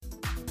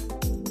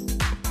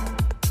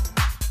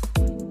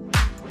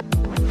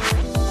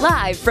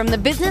Live from the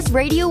Business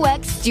Radio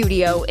X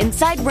studio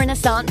inside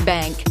Renaissance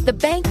Bank, the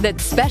bank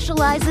that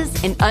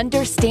specializes in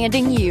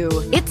understanding you.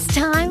 It's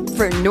time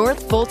for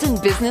North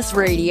Fulton Business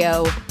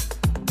Radio.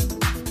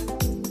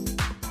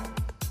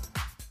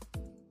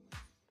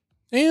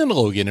 And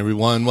hello again,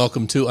 everyone.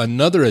 Welcome to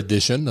another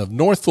edition of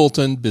North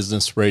Fulton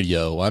Business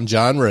Radio. I'm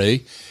John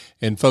Ray,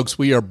 and folks,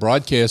 we are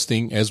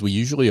broadcasting, as we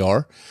usually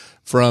are,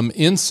 from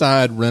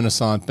inside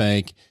Renaissance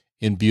Bank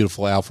in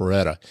beautiful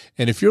Alpharetta.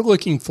 And if you're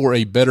looking for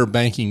a better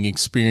banking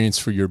experience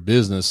for your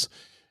business,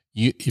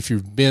 if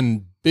you've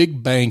been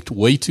big banked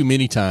way too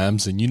many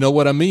times, and you know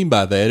what I mean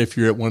by that, if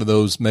you're at one of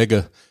those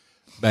mega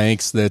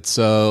banks that's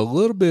a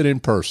little bit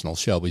impersonal,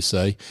 shall we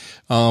say,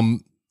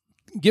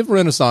 give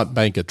Renaissance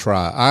Bank a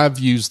try. I've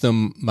used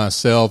them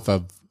myself.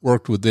 I've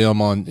worked with them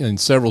in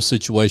several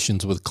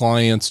situations with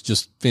clients,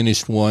 just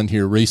finished one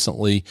here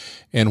recently.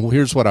 And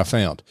here's what I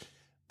found.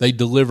 They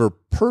deliver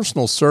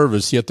personal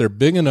service, yet they're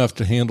big enough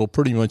to handle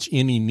pretty much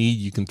any need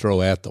you can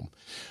throw at them.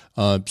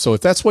 So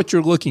if that's what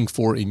you're looking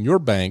for in your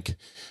bank,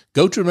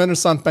 go to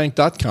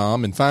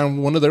renaissancebank.com and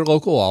find one of their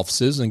local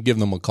offices and give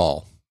them a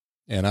call.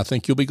 And I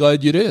think you'll be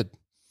glad you did.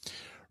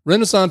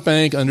 Renaissance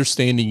Bank,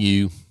 understanding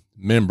you,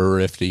 member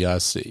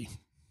FDIC.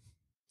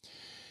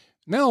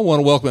 Now I want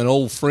to welcome an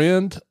old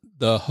friend,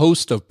 the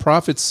host of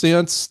Profit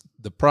Sense,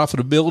 the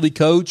profitability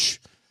coach.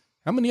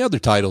 How many other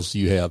titles do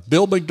you have?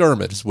 Bill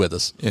McDermott is with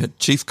us. Yeah,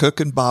 chief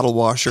cook and bottle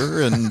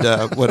washer and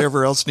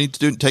whatever else needs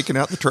to do, taking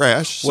out the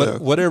trash. So.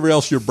 Whatever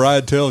else your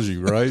bride tells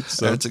you, right?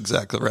 So, that's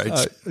exactly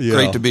right.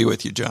 Great to be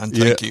with you, John.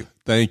 Thank you.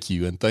 Thank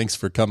you, and thanks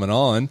for coming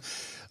on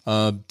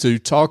to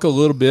talk a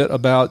little bit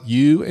about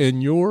you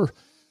and your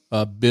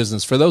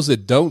business. For those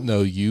that don't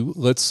know you,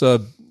 let's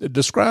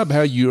describe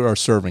how you are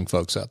serving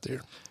folks out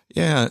there.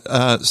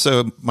 Yeah.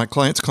 So my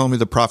clients call me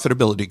the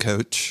profitability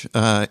coach.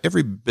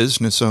 Every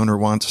business owner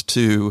wants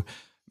to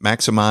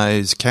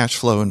maximize cash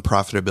flow and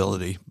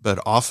profitability, but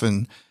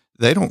often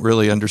they don't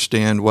really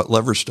understand what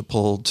levers to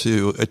pull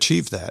to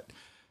achieve that.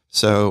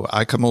 So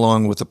I come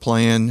along with a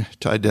plan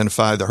to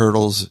identify the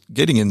hurdles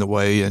getting in the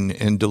way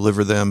and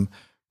deliver them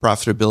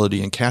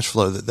profitability and cash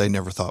flow that they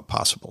never thought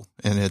possible.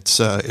 And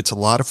it's a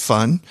lot of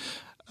fun.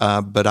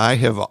 But I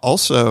have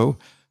also,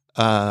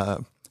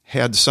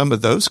 had some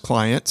of those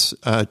clients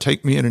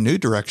take me in a new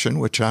direction,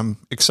 which I'm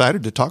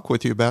excited to talk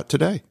with you about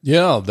today.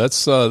 Yeah,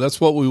 that's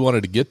what we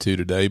wanted to get to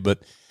today. But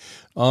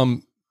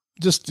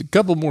just a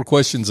couple more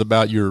questions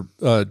about your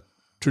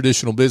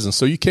traditional business.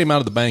 So you came out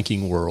of the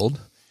banking world,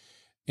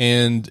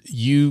 and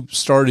you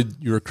started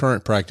your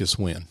current practice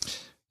when?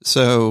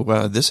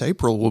 So this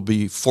April will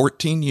be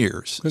 14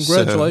 years.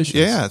 Congratulations. So,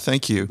 yeah,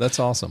 thank you. That's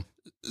awesome.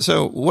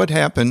 So what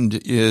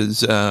happened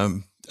is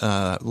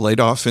laid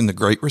off in the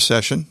Great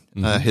Recession,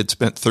 had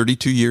spent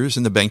 32 years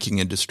in the banking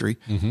industry.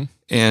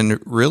 And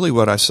really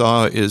what I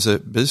saw is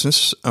that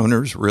business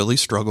owners really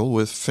struggle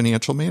with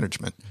financial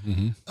management.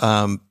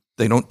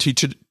 They don't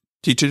teach it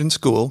in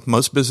school.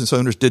 Most business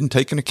owners didn't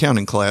take an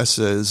accounting class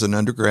as an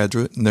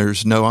undergraduate, and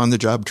there's no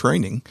on-the-job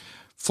training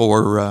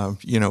for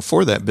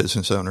that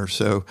business owner.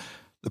 So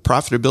the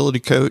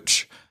profitability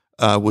coach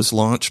was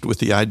launched with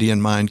the idea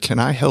in mind, can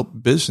I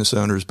help business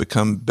owners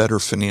become better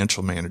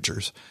financial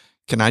managers?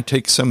 Can I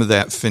take some of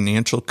that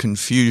financial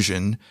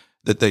confusion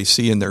that they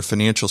see in their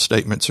financial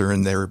statements or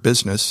in their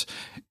business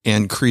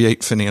and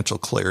create financial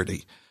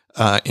clarity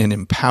and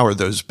empower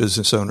those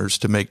business owners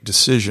to make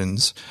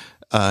decisions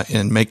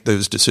and make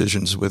those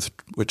decisions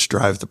which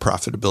drive the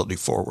profitability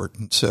forward?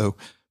 And so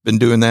been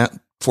doing that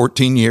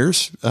 14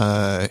 years,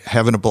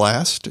 having a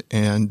blast,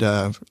 and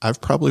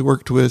I've probably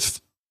worked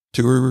with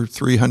 200 or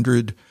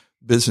 300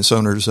 business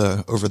owners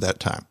over that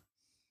time.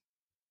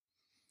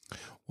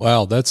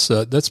 Wow, that's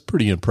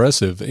pretty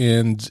impressive.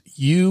 And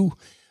you,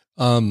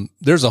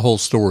 there's a whole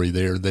story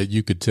there that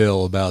you could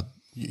tell about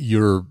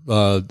your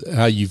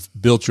how you've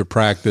built your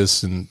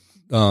practice, and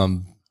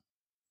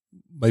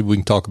maybe we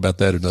can talk about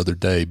that another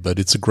day. But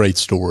it's a great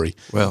story.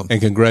 Well,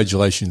 and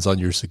congratulations on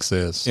your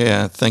success.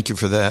 Yeah, thank you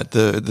for that.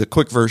 The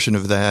quick version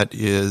of that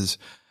is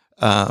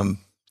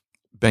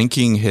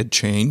banking had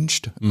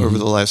changed over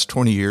the last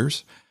 20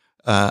 years.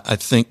 I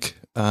think.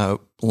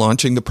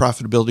 Launching the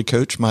profitability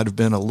coach might have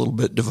been a little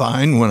bit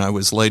divine. When I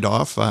was laid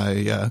off,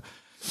 I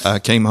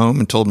came home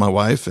and told my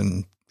wife,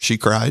 and she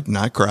cried and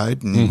I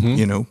cried.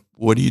 And,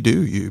 what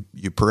do?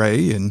 You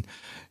pray and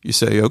you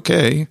say,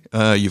 okay,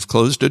 you've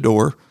closed a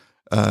door.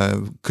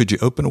 Could you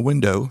open a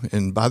window?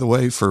 And by the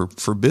way,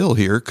 for Bill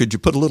here, could you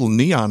put a little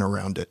neon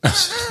around it?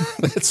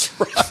 That's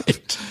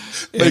right.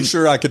 Make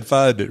sure I can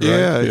find it,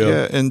 right?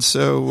 Yeah. And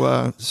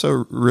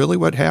so really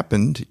what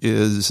happened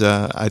is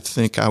I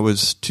think I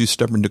was too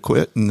stubborn to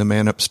quit, and the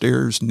man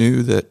upstairs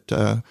knew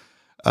that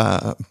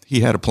he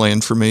had a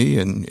plan for me,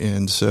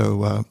 and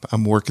so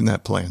I'm working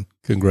that plan.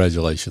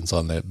 Congratulations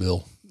on that,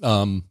 Bill.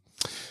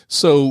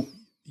 So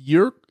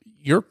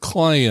your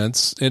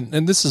clients,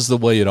 and this is the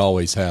way it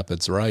always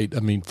happens, right? I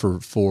mean,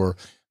 for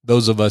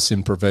those of us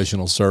in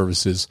professional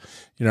services,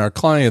 our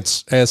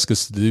clients ask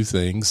us to do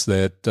things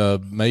that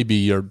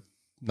maybe are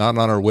not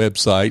on our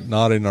website,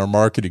 not in our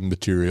marketing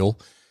material,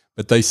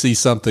 but they see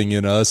something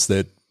in us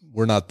that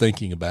we're not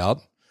thinking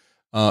about,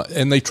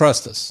 and they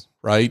trust us,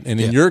 right? And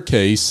in your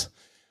case,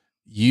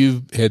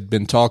 you had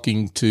been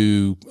talking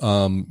to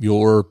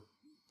your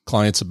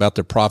clients about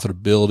their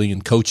profitability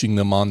and coaching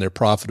them on their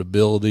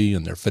profitability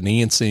and their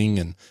financing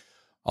and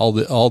all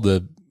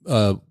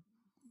the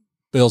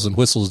bells and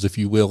whistles, if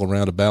you will,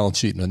 around a balance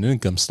sheet and an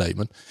income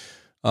statement.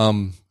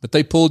 But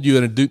they pulled you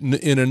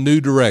in a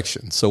new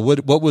direction. So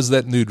what was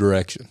that new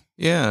direction?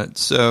 Yeah.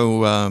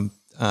 So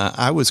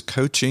I was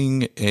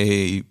coaching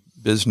a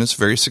business,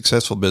 very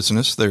successful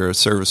business. They're a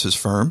services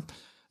firm,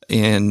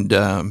 and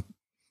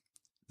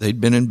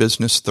they'd been in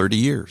business 30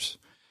 years.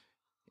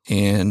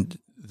 And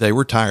they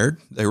were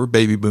tired. They were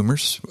baby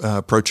boomers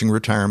approaching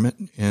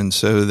retirement. And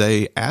so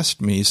they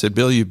asked me, said,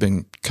 Bill, you've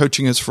been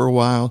coaching us for a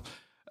while.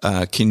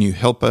 Can you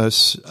help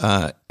us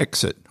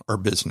exit our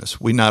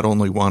business? We not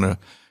only want to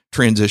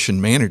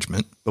transition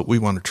management, but we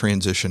want to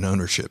transition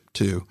ownership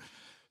too.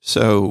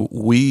 So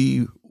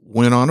we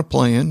went on a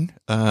plan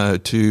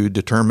to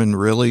determine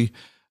really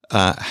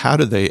how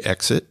do they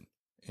exit.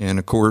 And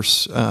of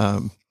course,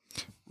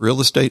 real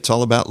estate's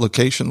all about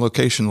location,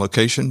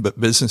 but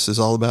business is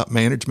all about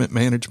management.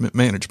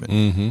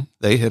 Mm-hmm.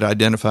 They had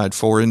identified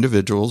 4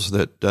 individuals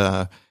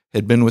that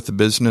had been with the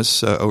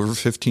business over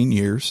 15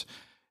 years.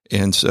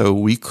 And so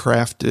we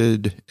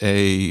crafted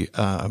a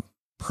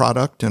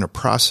product and a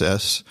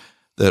process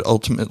that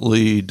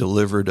ultimately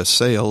delivered a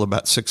sale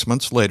about 6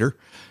 months later.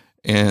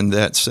 And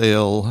that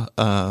sale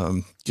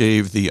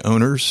gave the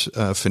owners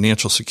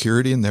financial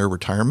security in their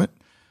retirement.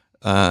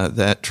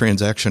 That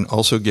transaction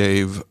also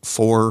gave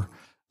 4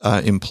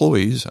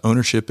 employees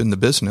ownership in the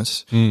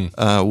business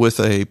with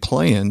a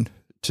plan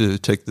to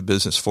take the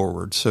business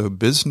forward. So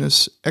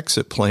business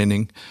exit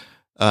planning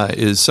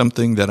is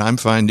something that I'm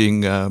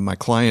finding my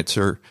clients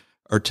are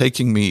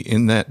taking me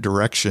in that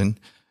direction.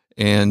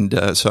 And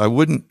so I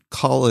wouldn't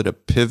call it a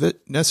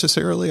pivot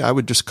necessarily. I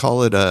would just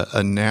call it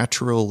a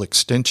natural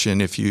extension.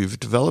 If you've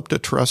developed a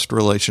trust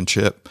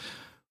relationship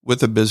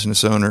with a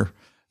business owner,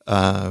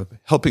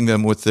 helping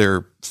them with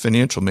their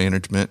financial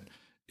management,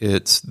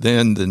 it's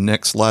then the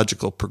next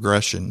logical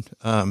progression.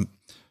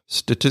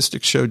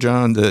 Statistics show,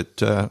 John,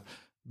 that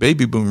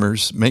baby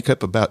boomers make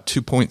up about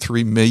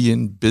 2.3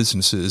 million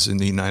businesses in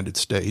the United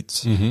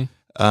States. Mm-hmm.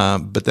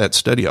 But that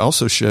study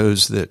also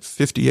shows that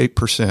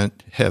 58%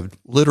 have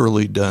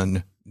literally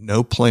done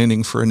no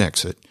planning for an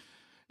exit,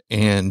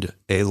 and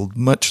a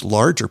much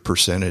larger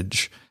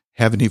percentage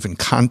haven't even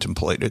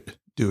contemplated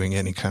doing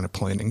any kind of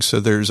planning. So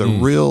there's a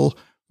real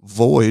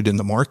void in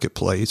the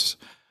marketplace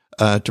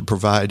to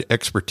provide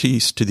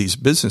expertise to these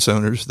business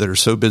owners that are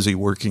so busy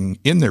working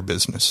in their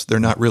business. They're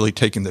not really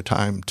taking the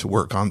time to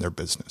work on their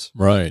business.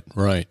 Right.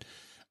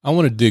 I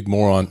want to dig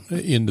more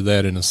into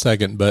that in a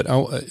second, but I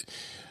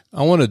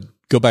want to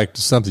go back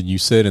to something you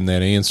said in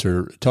that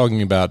answer,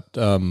 talking about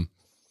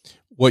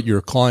what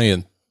your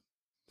client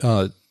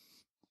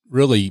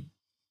really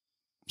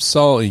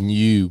saw in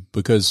you,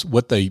 because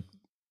what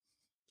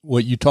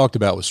you talked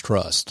about was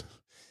trust.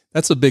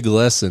 That's a big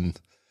lesson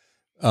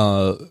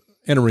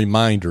and a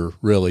reminder,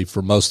 really,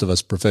 for most of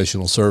us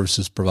professional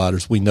services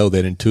providers. We know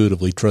that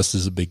intuitively trust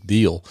is a big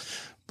deal.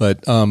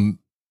 But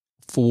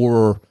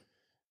for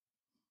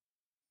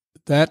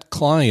that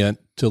client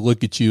to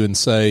look at you and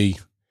say,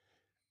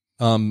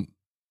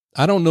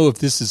 I don't know if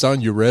this is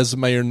on your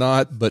resume or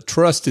not, but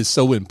trust is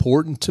so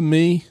important to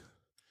me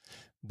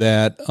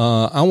that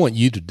I want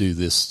you to do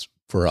this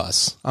for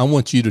us. I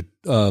want you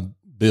to,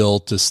 Bill,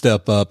 to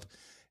step up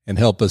and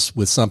help us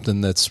with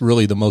something that's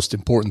really the most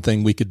important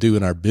thing we could do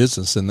in our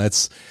business, and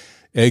that's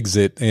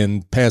exit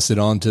and pass it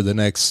on to the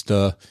next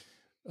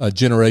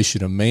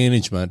generation of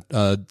management.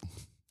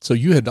 So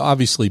you had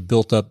obviously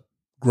built up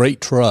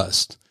great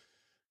trust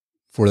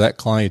for that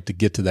client to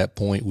get to that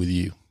point with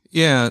you.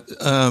 Yeah.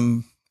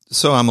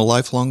 So I'm a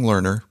lifelong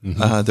learner.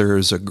 Mm-hmm.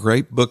 There's a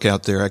great book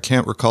out there. I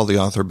can't recall the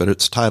author, but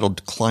it's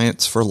titled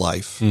Clients for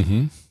Life.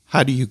 Mm-hmm.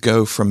 How do you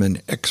go from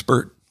an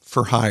expert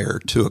for hire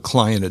to a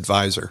client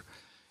advisor?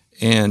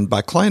 And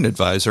by client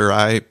advisor,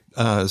 I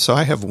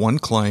have one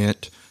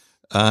client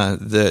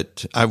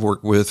that I've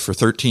worked with for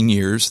 13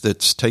 years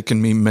that's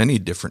taken me many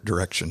different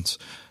directions.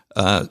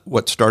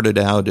 What started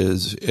out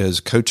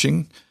as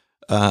coaching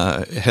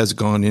has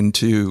gone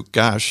into,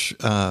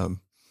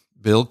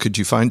 Bill, could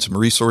you find some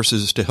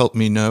resources to help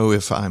me know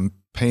if I'm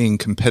paying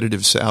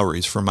competitive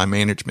salaries for my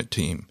management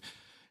team?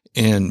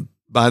 And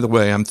by the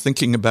way, I'm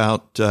thinking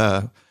about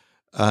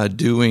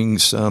doing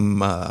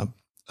some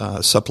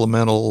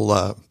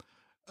supplemental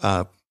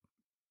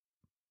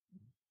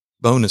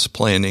bonus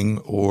planning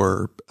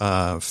or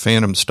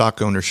phantom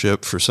stock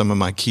ownership for some of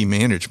my key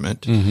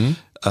management.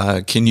 Mm-hmm.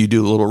 Can you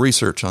do a little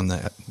research on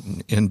that?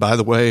 And by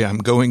the way, I'm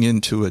going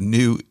into a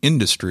new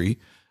industry.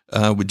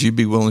 Would you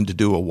be willing to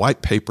do a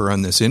white paper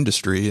on this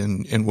industry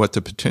and what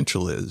the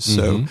potential is?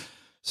 Mm-hmm.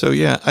 So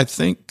yeah, I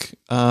think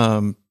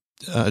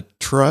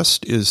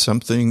trust is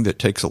something that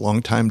takes a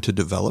long time to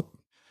develop.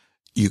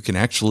 You can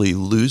actually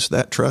lose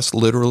that trust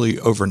literally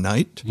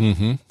overnight,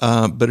 mm-hmm.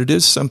 But it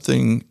is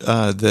something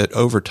that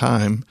over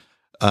time,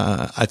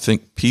 I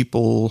think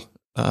people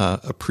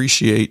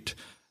appreciate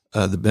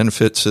the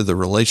benefits of the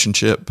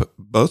relationship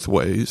both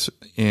ways,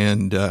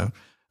 and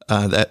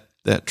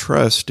that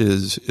trust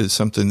is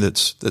something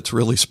that's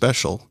really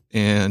special.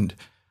 And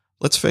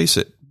let's face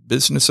it,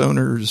 business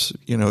owners,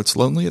 it's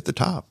lonely at the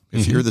top.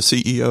 If you're the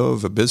CEO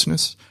of a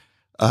business,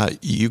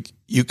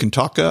 you can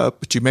talk up,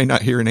 but you may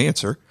not hear an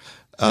answer,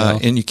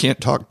 and you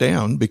can't talk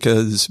down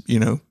because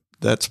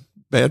that's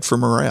bad for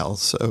morale.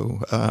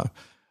 So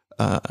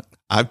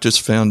I've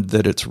just found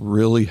that it's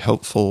really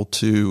helpful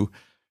to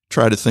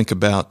try to think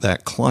about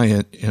that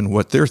client and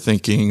what they're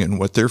thinking and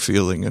what they're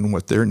feeling and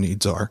what their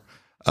needs are,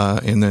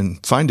 and then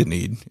find a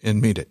need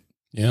and meet it.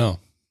 Yeah.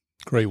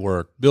 Great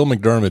work. Bill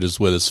McDermott is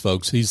with us,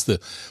 folks. He's the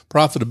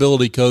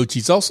profitability coach.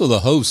 He's also the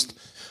host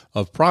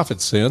of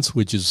Profit Sense,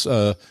 which is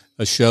a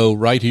show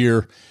right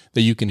here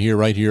that you can hear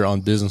right here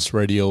on Business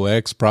Radio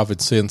X.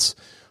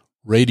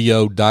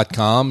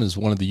 ProfitSenseRadio.com is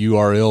one of the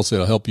URLs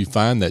that'll help you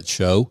find that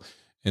show.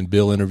 And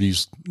Bill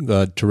interviews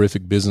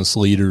terrific business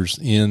leaders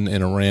in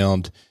and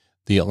around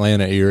the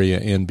Atlanta area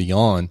and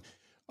beyond.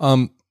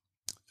 Bill,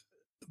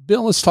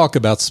 let's talk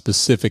about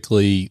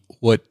specifically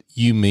what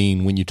you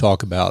mean when you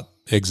talk about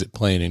exit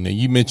planning. Now,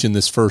 you mentioned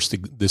this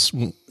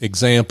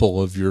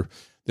example of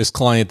this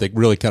client that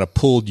really kind of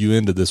pulled you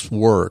into this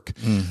work.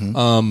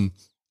 And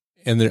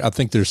I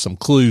think there's some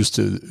clues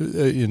to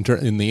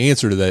in the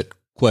answer to that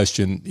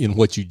question in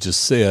what you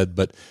just said,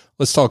 but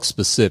let's talk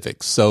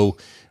specifics. So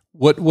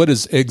what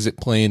is exit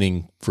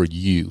planning for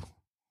you?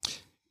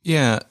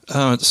 Yeah.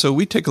 So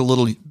we take a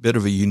little bit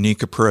of a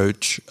unique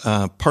approach.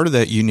 Part of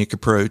that unique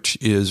approach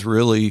is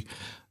really,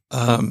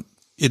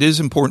 it is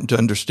important to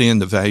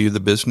understand the value of the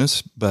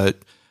business,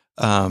 but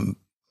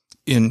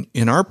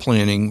in our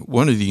planning,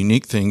 one of the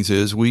unique things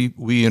is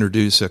we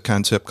introduce a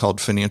concept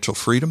called financial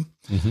freedom.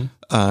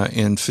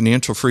 And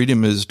financial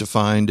freedom is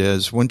defined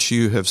as once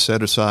you have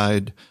set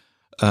aside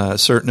a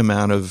certain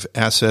amount of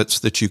assets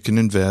that you can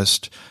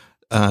invest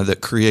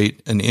that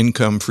create an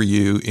income for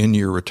you in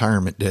your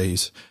retirement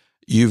days,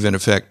 you've in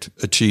effect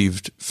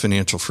achieved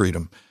financial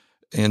freedom.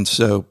 And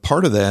so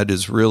part of that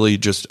is really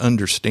just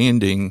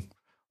understanding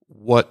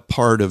what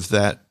part of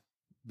that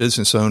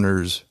business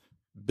owner's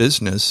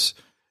business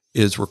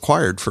is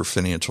required for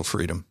financial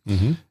freedom.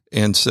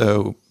 And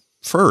so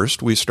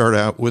first we start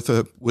out with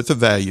a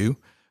value.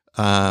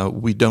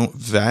 We don't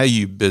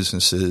value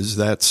businesses.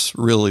 That's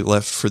really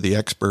left for the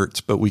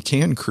experts, but we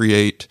can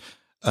create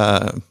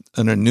an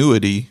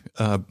annuity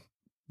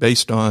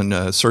based on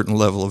a certain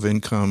level of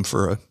income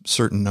for a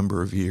certain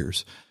number of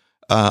years.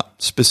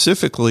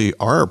 Specifically,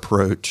 our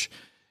approach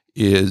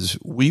is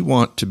we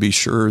want to be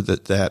sure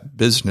that that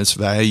business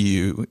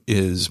value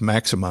is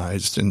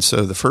maximized. And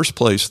so the first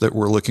place that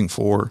we're looking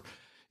for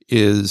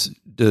is,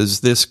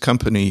 does this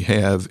company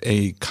have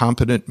a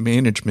competent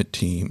management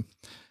team?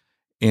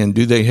 And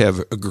do they have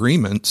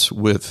agreements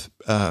with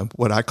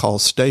what I call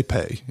stay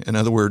pay? In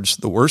other words,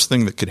 the worst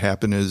thing that could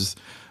happen is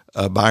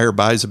a buyer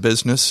buys a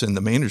business and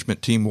the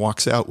management team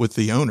walks out with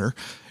the owner,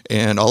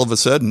 and all of a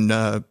sudden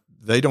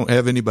they don't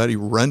have anybody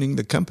running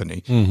the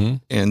company.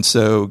 And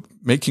so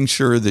making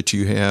sure that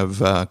you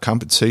have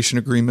compensation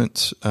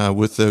agreements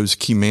with those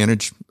key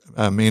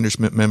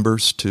management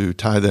members to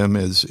tie them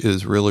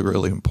is really,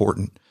 really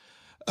important.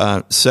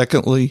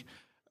 Secondly,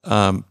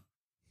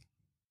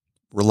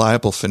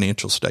 reliable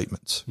financial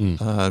statements.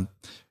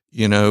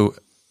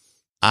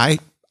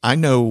 I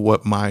know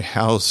what my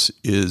house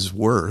is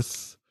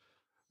worth,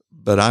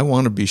 but I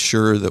want to be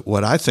sure that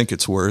what I think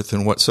it's worth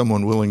and what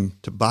someone willing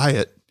to buy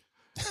it,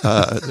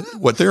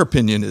 what their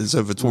opinion is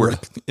of its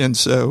worth. And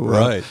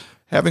so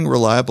having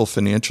reliable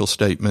financial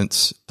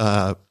statements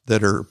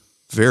that are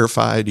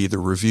verified, either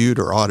reviewed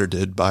or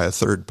audited by a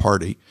third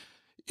party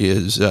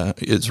is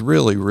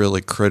really,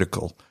 really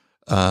critical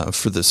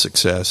for the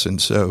success.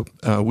 And so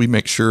we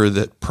make sure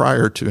that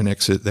prior to an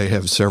exit, they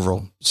have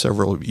several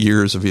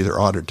years of either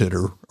audited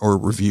or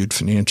reviewed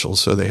financials,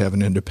 so they have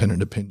an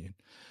independent opinion.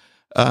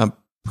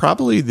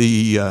 Probably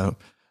the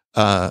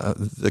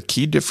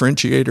key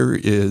differentiator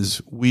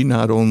is we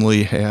not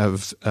only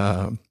have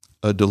a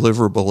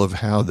deliverable of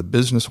how the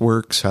business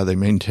works, how they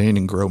maintain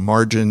and grow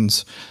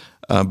margins,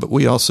 but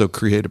we also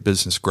create a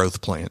business growth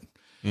plan.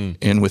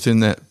 And within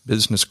that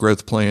business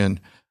growth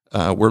plan,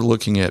 we're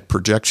looking at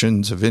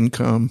projections of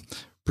income,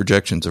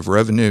 projections of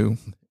revenue,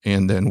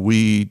 and then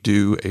we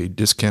do a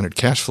discounted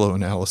cash flow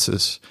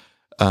analysis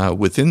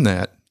within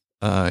that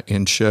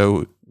and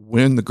show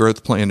when the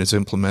growth plan is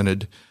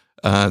implemented,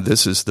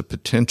 this is the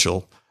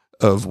potential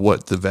of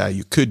what the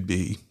value could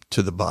be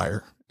to the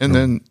buyer. And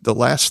then the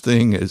last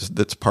thing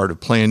that's part of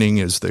planning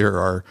is there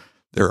are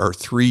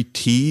 3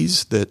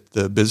 T's that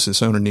the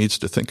business owner needs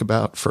to think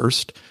about.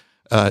 First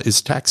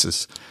is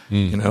taxes.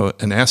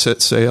 An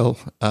asset sale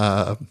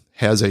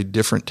has a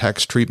different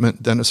tax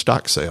treatment than a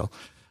stock sale.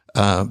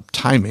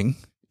 Timing,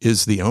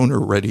 is the owner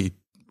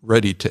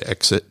ready to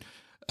exit?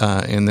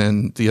 And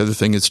then the other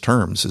thing is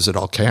terms. Is it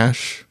all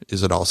cash?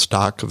 Is it all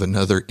stock of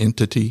another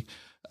entity?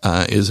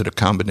 Is it a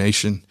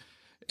combination?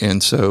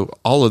 And so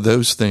all of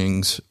those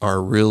things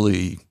are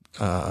really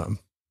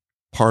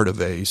part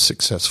of a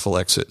successful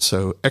exit.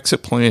 So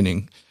exit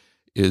planning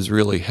is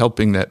really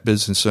helping that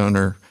business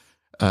owner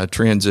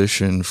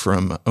transition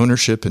from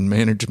ownership and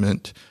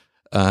management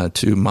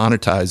to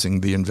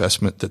monetizing the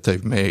investment that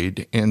they've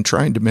made and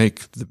trying to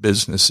make the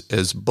business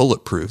as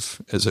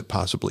bulletproof as it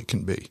possibly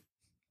can be.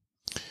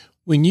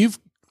 When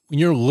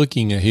you're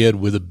looking ahead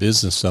with a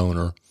business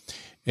owner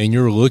and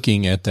you're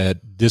looking at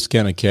that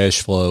discounted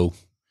cash flow,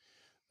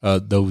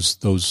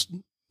 those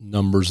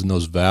numbers and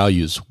those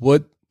values,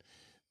 what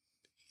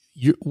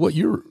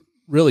you're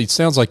really, it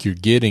sounds like you're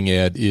getting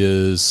at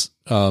is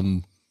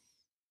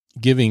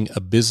giving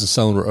a business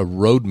owner a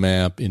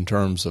roadmap in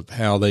terms of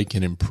how they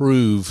can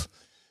improve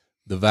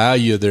the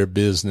value of their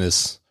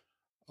business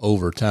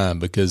over time,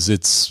 because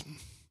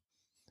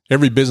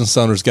every business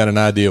owner's got an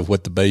idea of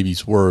what the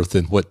baby's worth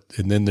and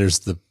then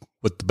there's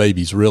what the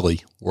baby's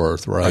really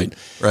worth. Right.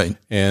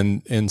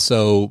 And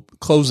so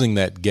closing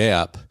that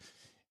gap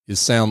it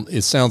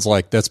sounds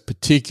like that's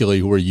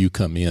particularly where you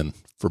come in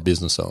for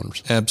business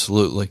owners.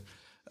 Absolutely.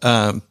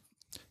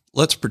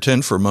 Let's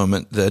pretend for a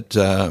moment that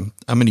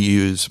I'm going to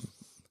use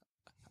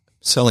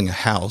selling a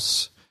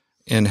house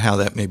and how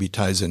that maybe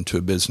ties into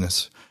a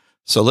business.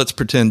 So let's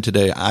pretend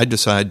today I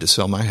decide to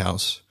sell my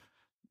house,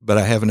 but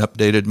I haven't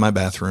updated my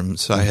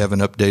bathrooms. I haven't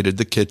updated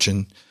the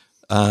kitchen.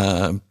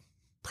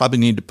 Probably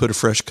need to put a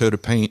fresh coat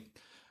of paint.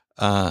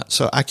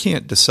 So I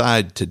can't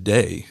decide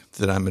today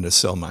that I'm going to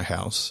sell my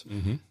house.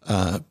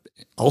 Mm-hmm.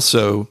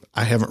 Also,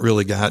 I haven't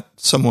really got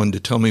someone to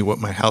tell me what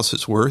my house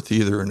is worth,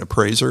 either an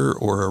appraiser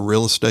or a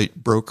real estate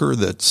broker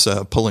that's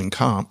pulling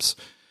comps.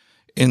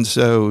 And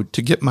so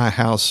to get my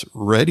house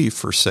ready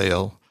for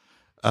sale,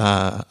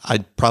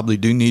 I probably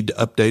do need to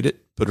update it,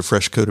 put a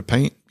fresh coat of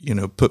paint,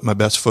 put my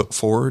best foot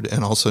forward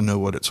and also know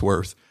what it's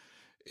worth.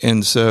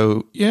 And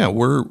so, yeah,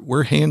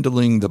 we're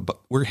handing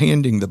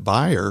the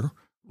buyer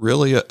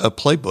really a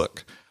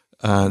playbook.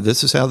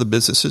 This is how the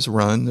business is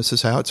run. This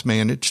is how it's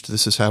managed.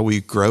 This is how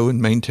we grow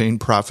and maintain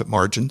profit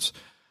margins.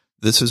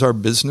 This is our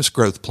business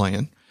growth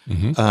plan.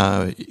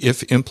 Mm-hmm.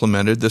 If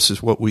implemented, this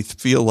is what we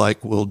feel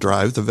like will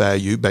drive the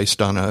value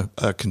based on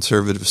a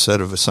conservative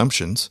set of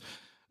assumptions.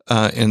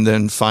 And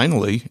then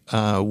finally,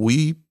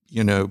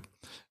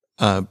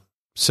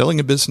 selling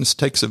a business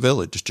takes a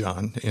village,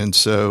 John. And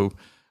so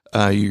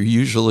you're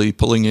usually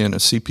pulling in a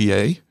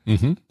CPA,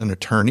 mm-hmm. an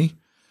attorney.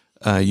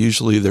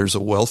 Usually there's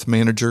a wealth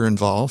manager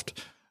involved.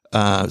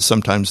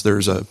 Sometimes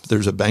there's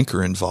a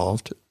banker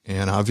involved,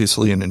 and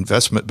obviously an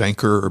investment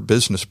banker or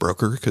business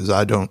broker, because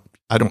I don't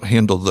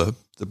handle the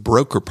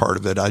broker part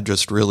of it. I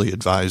just really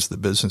advise the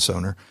business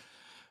owner.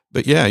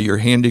 But yeah, you're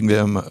handing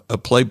them a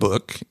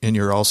playbook, and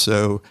you're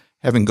also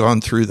having gone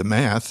through the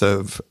math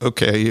of,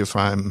 okay, if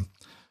I'm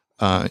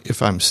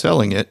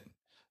selling it,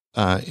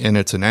 and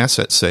it's an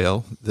asset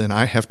sale, then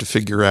I have to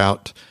figure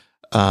out,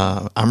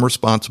 I'm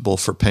responsible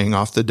for paying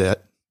off the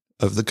debt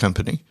of the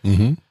company.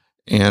 Mm-hmm.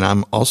 And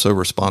I'm also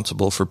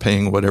responsible for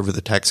paying whatever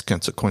the tax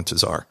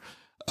consequences are.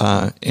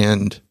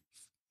 And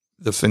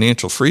the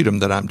financial freedom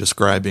that I'm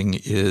describing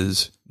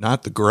is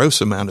not the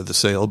gross amount of the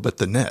sale, but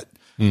the net.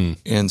 Mm.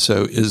 And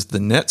so is the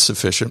net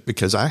sufficient?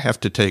 Because I have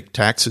to take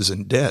taxes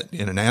and debt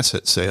in an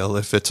asset sale.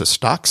 If it's a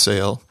stock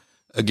sale,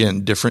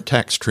 again, different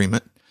tax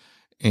treatment.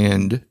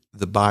 And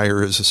the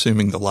buyer is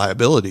assuming the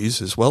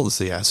liabilities as well as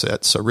the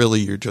assets. So really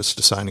you're just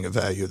assigning a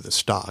value of the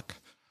stock.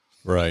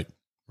 Right.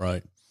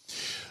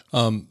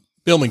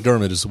 Bill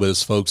McDermott is with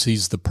us, folks.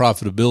 He's the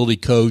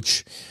profitability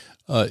coach,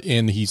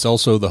 and he's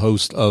also the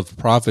host of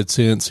Profit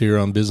Sense here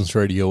on Business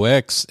Radio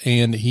X,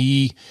 and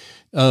he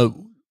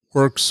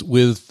works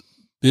with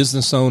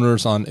business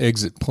owners on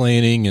exit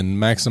planning and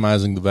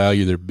maximizing the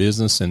value of their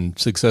business and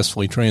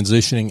successfully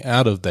transitioning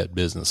out of that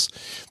business.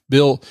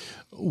 Bill,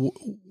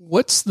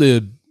 what's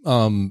the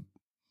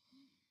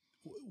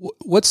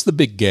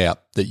big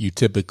gap that you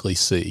typically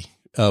see?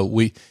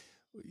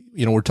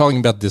 We're talking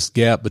about this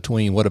gap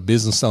between what a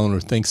business owner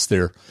thinks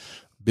their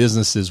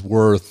business is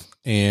worth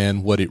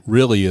and what it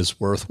really is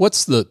worth.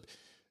 What's the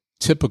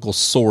typical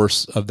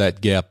source of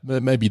that gap?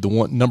 Maybe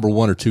the number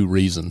one or two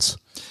reasons.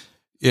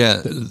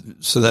 Yeah,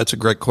 so that's a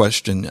great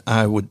question.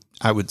 I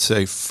would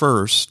say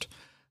first,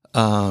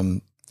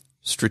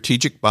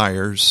 strategic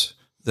buyers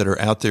that are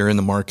out there in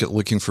the market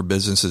looking for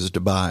businesses to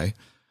buy,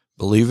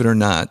 believe it or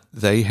not,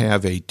 they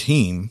have a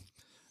team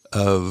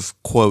of,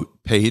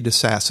 quote, paid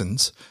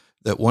assassins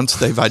that once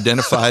they've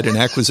identified an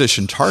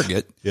acquisition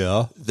target,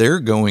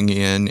 they're going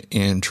in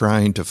and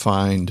trying to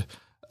find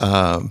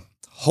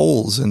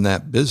holes in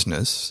that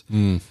business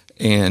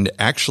and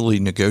actually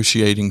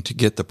negotiating to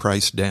get the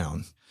price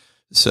down.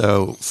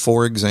 So,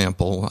 for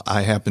example,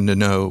 I happen to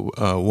know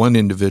one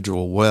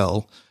individual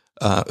well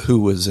who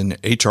was an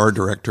HR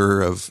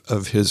director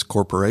of his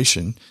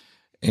corporation,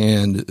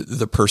 and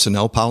the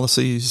personnel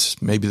policies,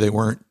 maybe they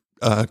weren't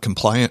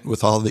compliant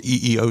with all the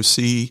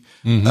EEOC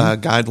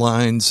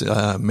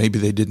guidelines. Maybe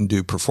they didn't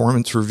do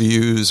performance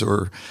reviews,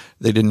 or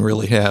they didn't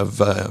really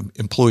have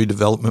employee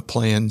development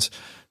plans.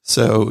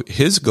 So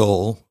his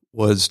goal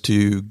was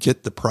to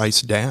get the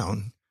price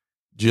down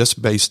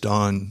just based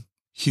on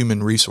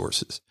human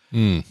resources.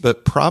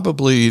 But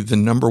probably the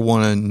number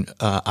one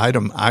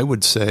item I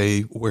would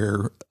say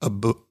where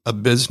a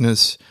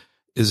business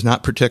is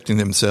not protecting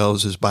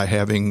themselves is by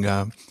having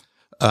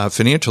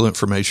financial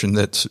information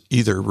that's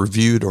either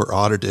reviewed or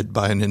audited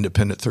by an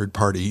independent third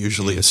party,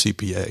 usually a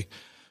CPA.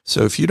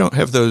 So if you don't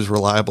have those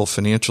reliable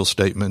financial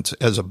statements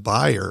as a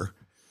buyer,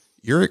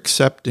 you're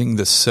accepting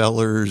the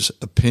seller's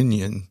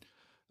opinion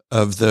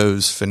of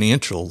those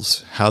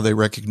financials, how they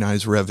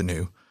recognize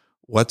revenue,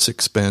 what's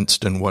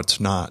expensed and what's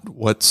not,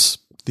 what's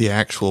the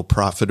actual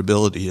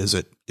profitability.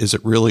 Is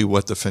it really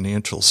what the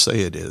financials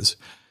say it is?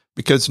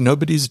 Because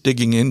nobody's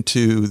digging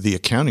into the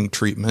accounting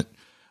treatment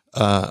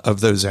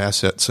of those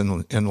assets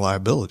and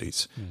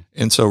liabilities.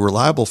 And so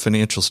reliable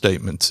financial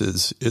statements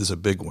is a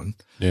big one.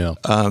 Yeah.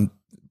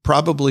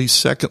 Probably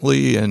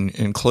secondly,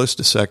 and close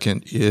to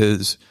second,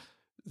 is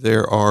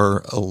there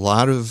are a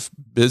lot of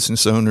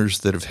business owners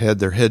that have had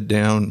their head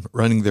down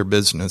running their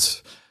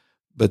business,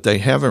 but they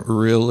haven't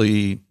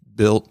really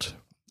built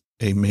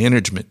a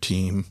management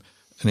team,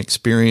 an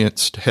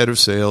experienced head of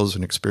sales,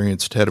 an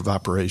experienced head of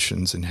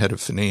operations, and head of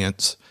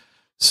finance,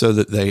 so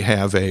that they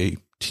have a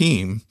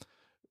team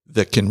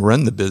that can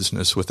run the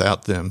business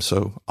without them.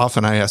 So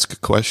often I ask a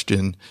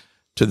question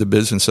to the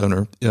business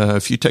owner,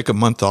 if you take a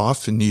month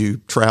off and you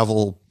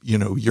travel,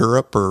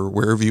 Europe or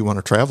wherever you want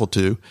to travel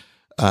to,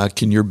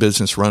 can your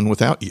business run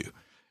without you?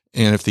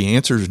 And if the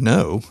answer is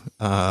no,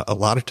 a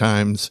lot of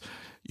times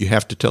you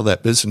have to tell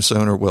that business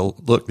owner, well,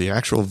 look, the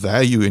actual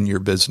value in your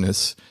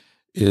business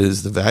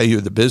is the value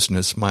of the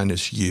business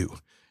minus you.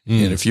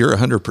 And if you're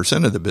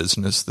 100% of the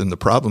business, then the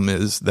problem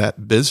is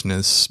that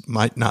business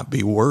might not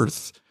be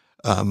worth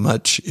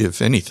much,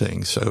 if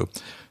anything. So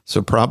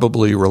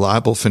probably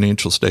reliable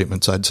financial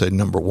statements, I'd say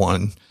number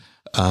one.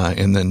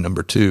 And then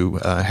number two,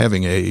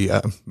 having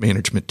a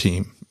management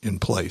team in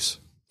place.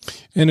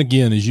 And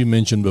again, as you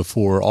mentioned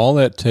before, all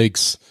that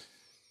takes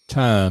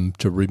time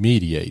to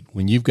remediate.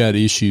 When you've got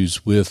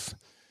issues with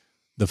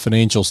the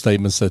financial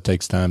statements, that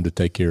takes time to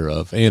take care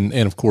of. And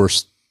of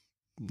course,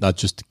 not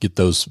just to get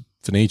those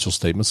financial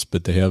statements,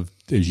 but to have,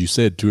 as you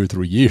said, 2 or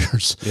 3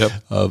 years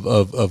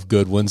of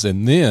good ones.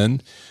 And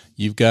then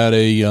you've got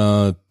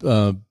it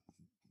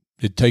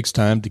takes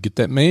time to get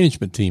that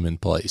management team in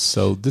place.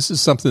 So this is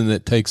something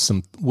that takes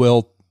some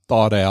well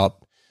thought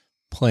out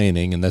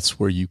planning, and that's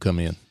where you come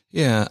in.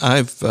 Yeah,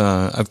 I've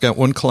got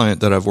one client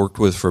that I've worked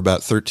with for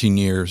about 13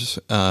 years,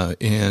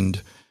 and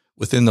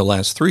within the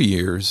last 3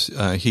 years,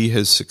 he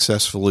has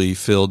successfully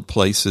filled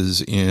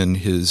places in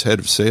his head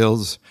of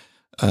sales,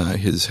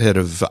 his head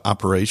of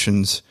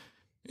operations,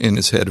 and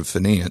his head of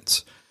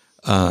finance,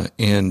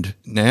 and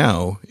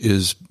now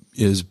is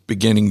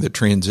beginning the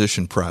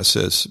transition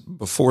process.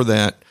 Before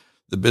that,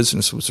 the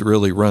business was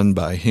really run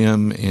by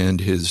him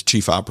and his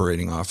chief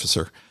operating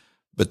officer.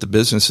 But the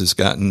business has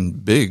gotten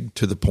big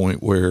to the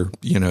point where,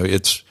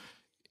 it's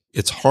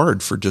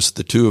hard for just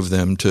the two of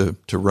them to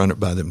run it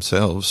by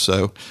themselves.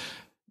 So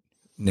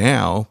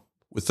now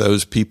with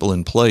those people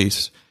in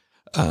place,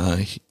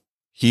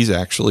 he's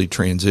actually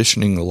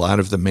transitioning a lot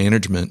of the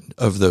management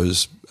of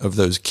those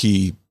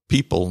key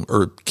people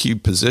or key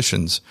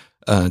positions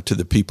to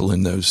the people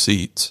in those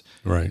seats.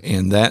 Right.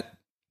 And that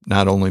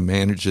not only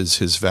manages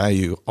his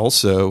value,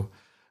 also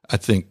I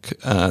think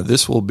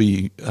this will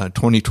be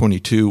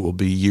 2022 will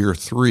be year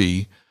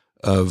 3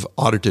 of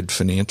audited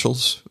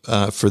financials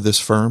for this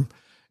firm.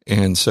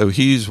 And so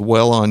he's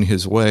well on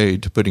his way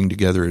to putting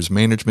together his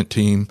management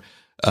team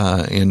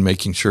and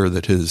making sure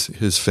that his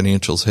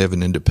financials have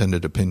an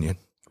independent opinion.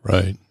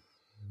 Right.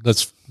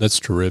 That's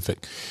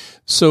terrific.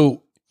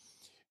 So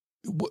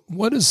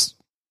what is,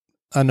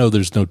 I know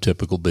there's no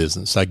typical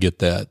business. I get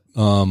that.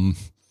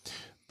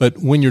 But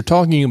when you're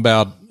talking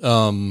about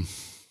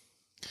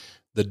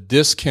the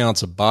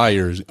discounts a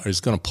buyer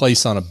is going to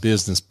place on a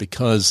business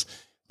because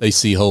they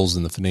see holes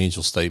in the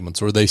financial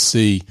statements, or they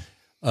see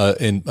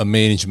in a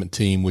management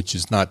team which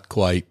is not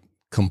quite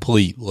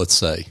complete, let's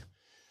say.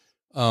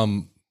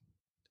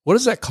 What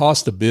does that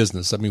cost a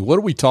business? I mean, what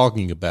are we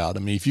talking about? I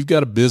mean, if you've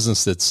got a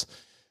business that's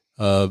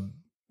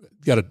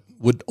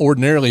would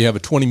ordinarily have a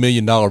 $20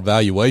 million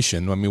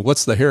valuation, I mean,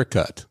 what's the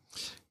haircut?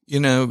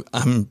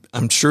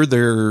 I'm sure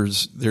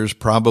there's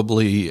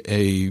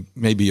probably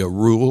maybe a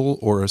rule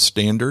or a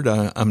standard.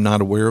 I'm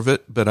not aware of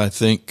it, but I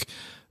think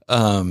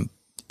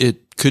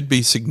it could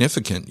be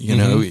significant.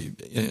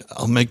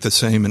 I'll make the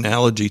same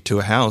analogy to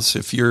a house.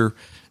 If you're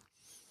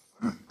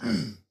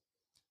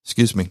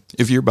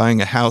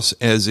buying a house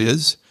as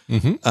is,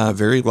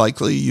 very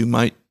likely you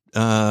might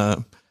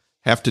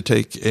have to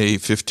take a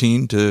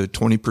 15 to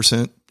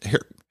 20%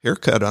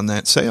 haircut on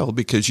that sale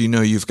because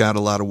you've got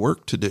a lot of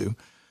work to do.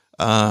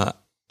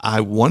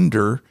 I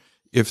wonder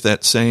if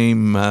that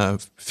same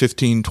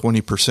 15,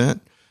 20%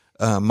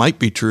 might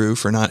be true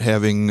for not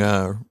having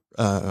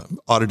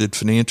audited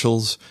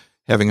financials,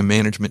 having a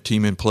management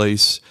team in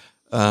place,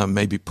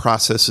 maybe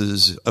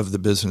processes of the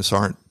business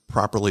aren't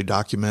properly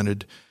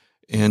documented.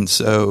 And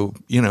so,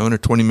 in a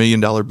 $20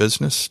 million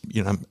business,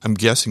 I'm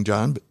guessing,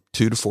 John, but $2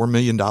 to $4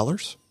 million,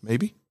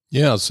 maybe?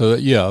 Yeah. So,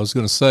 I was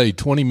going to say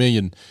 $20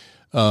 million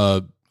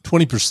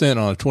 20%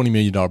 on a $20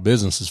 million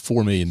business is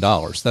 $4 million.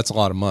 That's a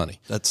lot of money.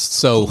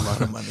 That's a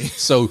lot of money.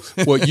 So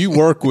what you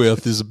work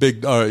with is a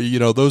big,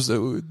 there's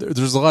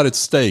a lot at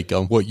stake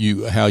on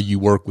how you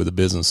work with a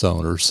business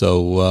owner.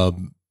 So,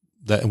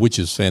 which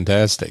is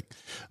fantastic.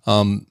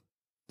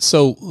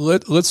 So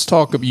let's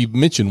talk. You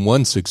mentioned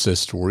one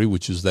success story,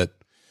 which is that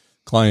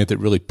client that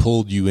really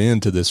pulled you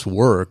into this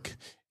work,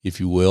 if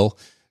you will.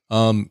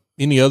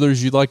 Any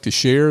others you'd like to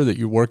share that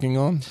you're working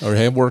on or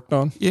have worked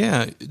on?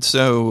 Yeah.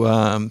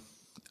 So,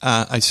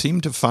 I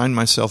seem to find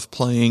myself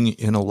playing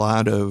in a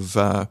lot of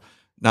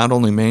not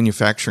only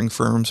manufacturing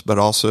firms but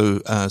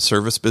also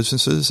service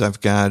businesses. I've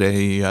got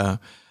an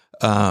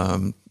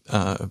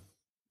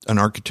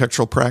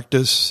architectural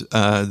practice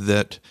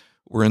that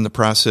we're in the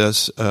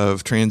process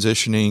of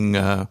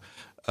transitioning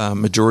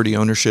majority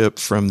ownership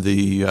from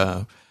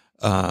the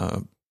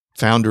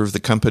founder of the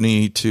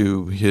company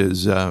to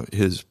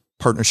his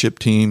partnership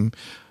team.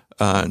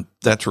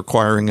 That's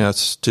requiring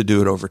us to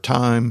do it over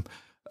time.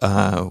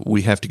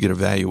 We have to get a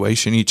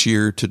valuation each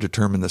year to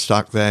determine the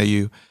stock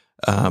value,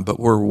 but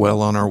we're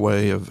well on our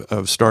way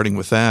of starting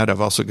with that.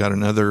 I've also got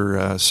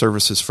another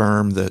services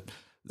firm that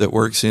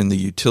works in the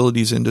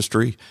utilities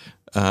industry.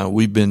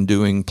 We've been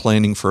doing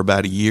planning for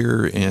about a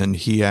year, and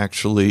he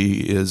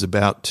actually is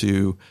about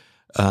to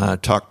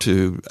talk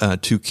to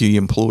two key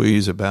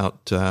employees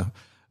about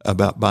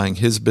buying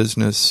his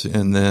business,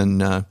 and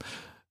then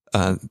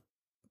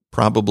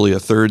probably a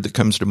third that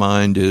comes to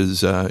mind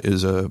is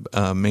a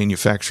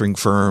manufacturing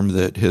firm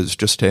that has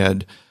just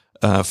had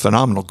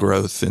phenomenal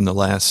growth in the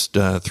last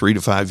 3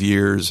 to 5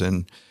 years,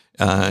 and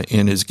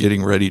is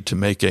getting ready to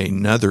make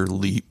another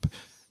leap,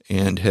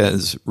 and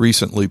has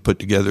recently put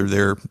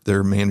together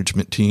their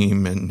management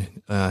team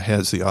and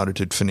has the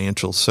audited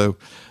financials. So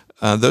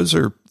those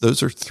are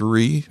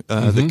three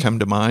that come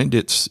to mind.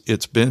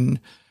 It's been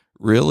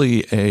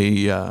really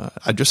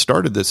I just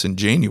started this in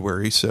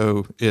January,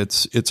 so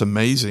it's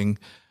amazing.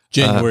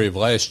 January of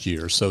last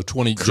year, so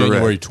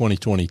January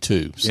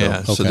 2022. So, yeah,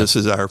 okay. So this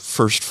is our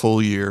first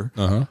full year.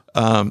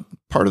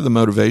 Part of the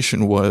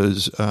motivation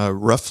was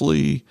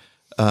roughly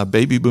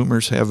baby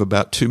boomers have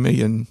about 2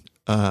 million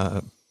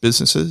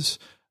businesses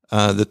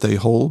that they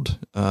hold,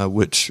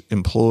 which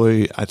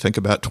employ, I think,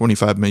 about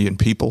 25 million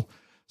people.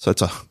 So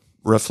it's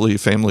roughly a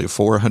family of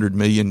 400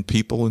 million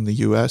people in the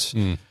U.S.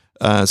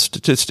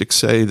 Statistics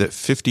say that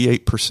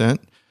 58%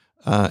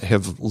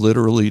 have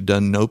literally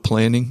done no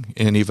planning,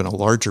 and even a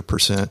larger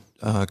percent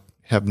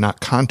have not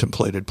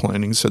contemplated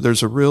planning. So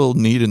there's a real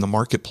need in the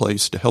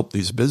marketplace to help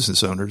these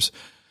business owners.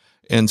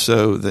 And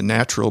so the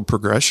natural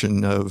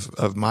progression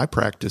of my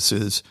practice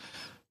is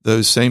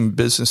those same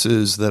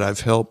businesses that I've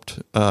helped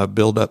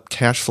build up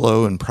cash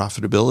flow and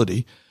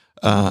profitability,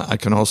 I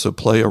can also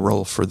play a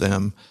role for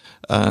them.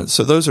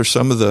 So those are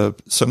some of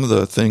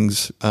the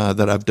things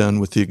that I've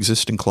done with the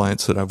existing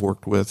clients that I've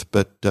worked with,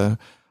 but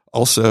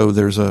also,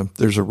 there's a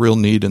real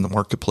need in the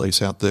marketplace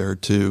out there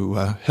to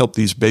help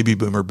these baby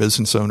boomer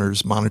business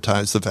owners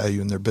monetize the value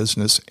in their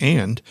business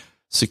and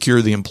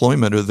secure the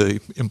employment of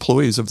the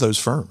employees of those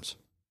firms.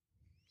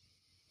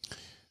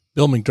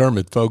 Bill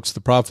McDermott, folks, the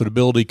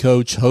profitability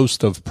coach,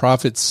 host of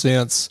Profit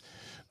Sense.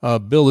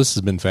 Bill, this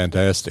has been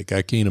fantastic.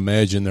 I can't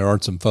imagine there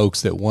aren't some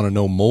folks that want to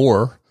know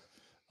more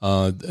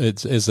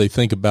as they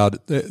think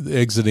about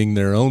exiting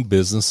their own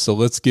business. So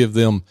let's give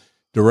them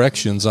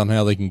directions on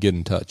how they can get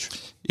in touch.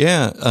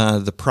 Yeah,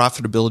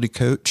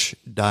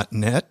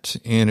 theprofitabilitycoach.net.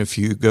 And if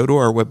you go to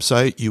our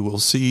website, you will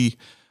see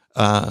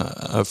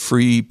a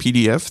free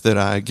PDF that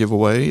I give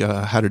away,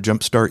 how to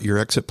jumpstart your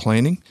exit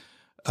planning.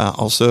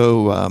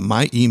 Also,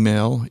 my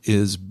email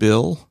is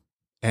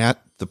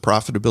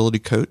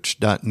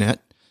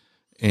bill@theprofitabilitycoach.net.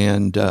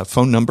 And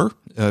phone number,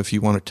 if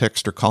you want to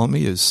text or call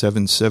me, is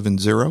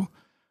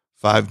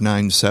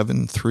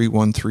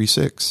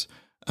 770-597-3136.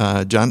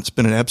 John, it's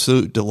been an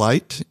absolute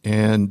delight,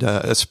 and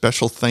a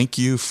special thank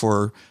you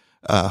for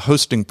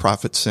hosting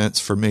Profit Sense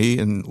for me.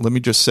 And let me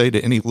just say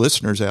to any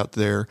listeners out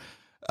there,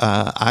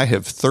 I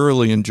have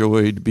thoroughly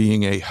enjoyed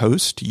being a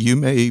host. You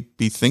may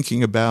be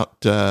thinking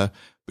about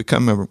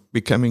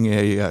becoming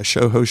a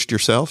show host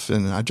yourself,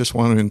 and I just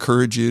want to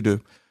encourage you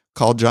to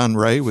call John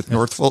Ray with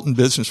North Fulton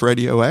Business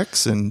Radio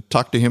X and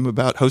talk to him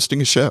about hosting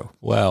a show.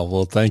 Wow.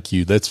 Well, thank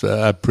you.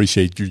 I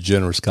appreciate your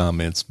generous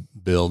comments,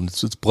 Bill.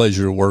 It's a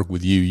pleasure to work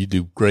with you. You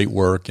do great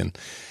work. And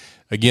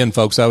again,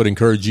 folks, I would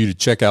encourage you to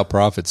check out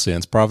Profit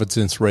Sense,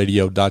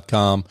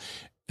 ProfitSenseRadio.com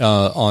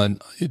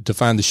to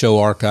find the show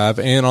archive,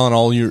 and on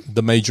all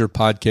the major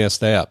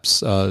podcast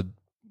apps.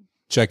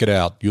 Check it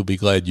out. You'll be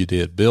glad you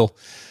did. Bill,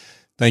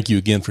 thank you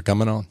again for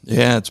coming on.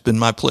 Yeah, it's been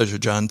my pleasure,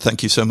 John.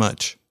 Thank you so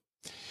much.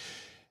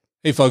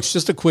 Hey, folks,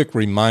 just a quick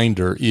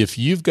reminder, if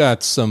you've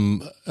got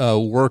some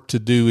work to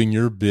do in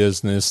your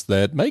business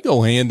that may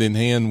go hand in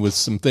hand with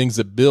some things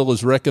that Bill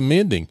is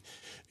recommending,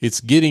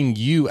 it's getting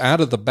you out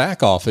of the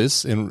back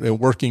office and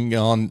working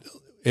on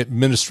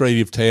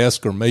administrative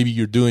tasks, or maybe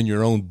you're doing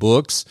your own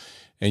books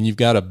and you've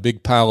got a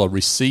big pile of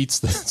receipts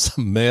that's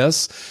a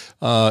mess.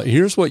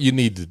 Here's what you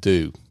need to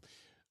do.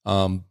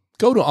 Go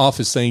go to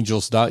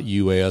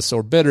officeangels.us,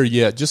 or better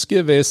yet, just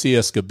give Essie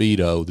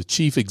Escobedo, the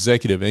chief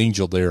executive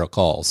angel there, a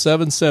call,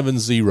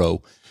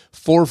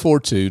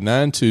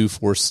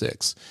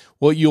 770-442-9246.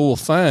 What you will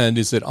find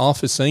is that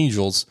Office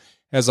Angels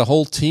has a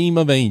whole team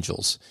of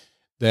angels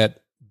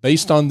that,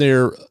 based on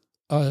their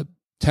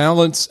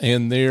talents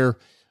and their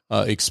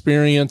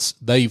experience,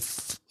 they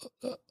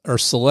are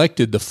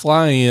selected to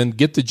fly in,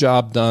 get the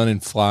job done,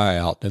 and fly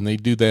out. And they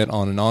do that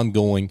on an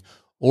ongoing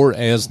or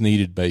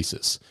as-needed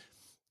basis.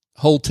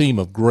 Whole team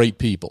of great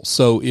people.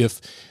 So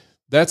if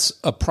that's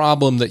a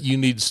problem that you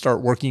need to start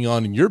working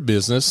on in your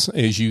business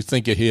as you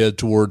think ahead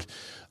toward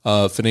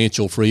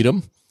financial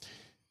freedom,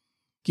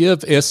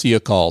 give Essie a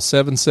call,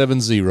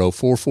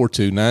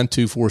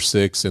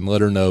 770-442-9246, and let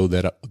her know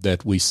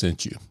that we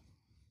sent you.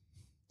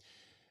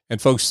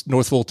 And folks,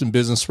 North Fulton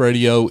Business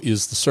Radio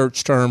is the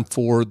search term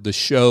for the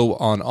show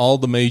on all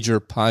the major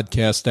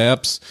podcast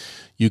apps.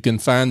 You can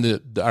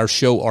find our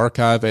show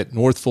archive at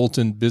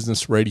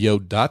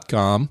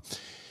northfultonbusinessradio.com.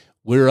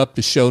 We're up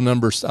to show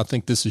numbers. I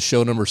think this is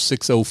show number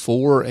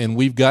 604, and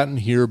we've gotten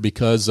here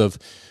because of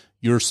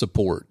your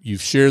support.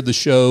 You've shared the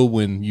show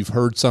when you've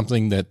heard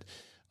something that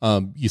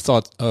you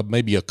thought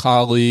maybe a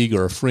colleague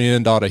or a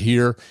friend ought to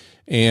hear,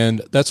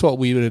 and that's what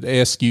we would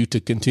ask you to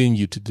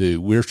continue to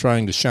do. We're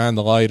trying to shine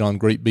the light on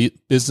great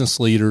business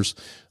leaders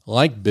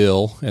like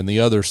Bill and the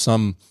other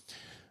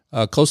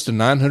close to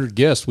 900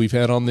 guests we've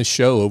had on this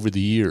show over the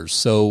years.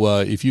 So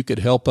if you could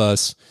help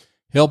us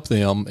help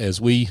them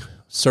as we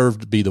serve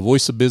to be the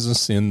voice of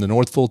business in the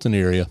North Fulton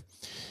area,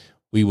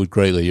 we would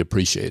greatly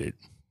appreciate it.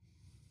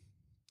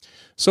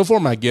 So for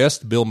my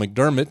guest, Bill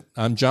McDermott,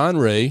 I'm John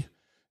Ray.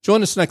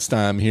 Join us next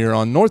time here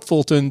on North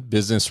Fulton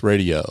Business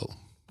Radio.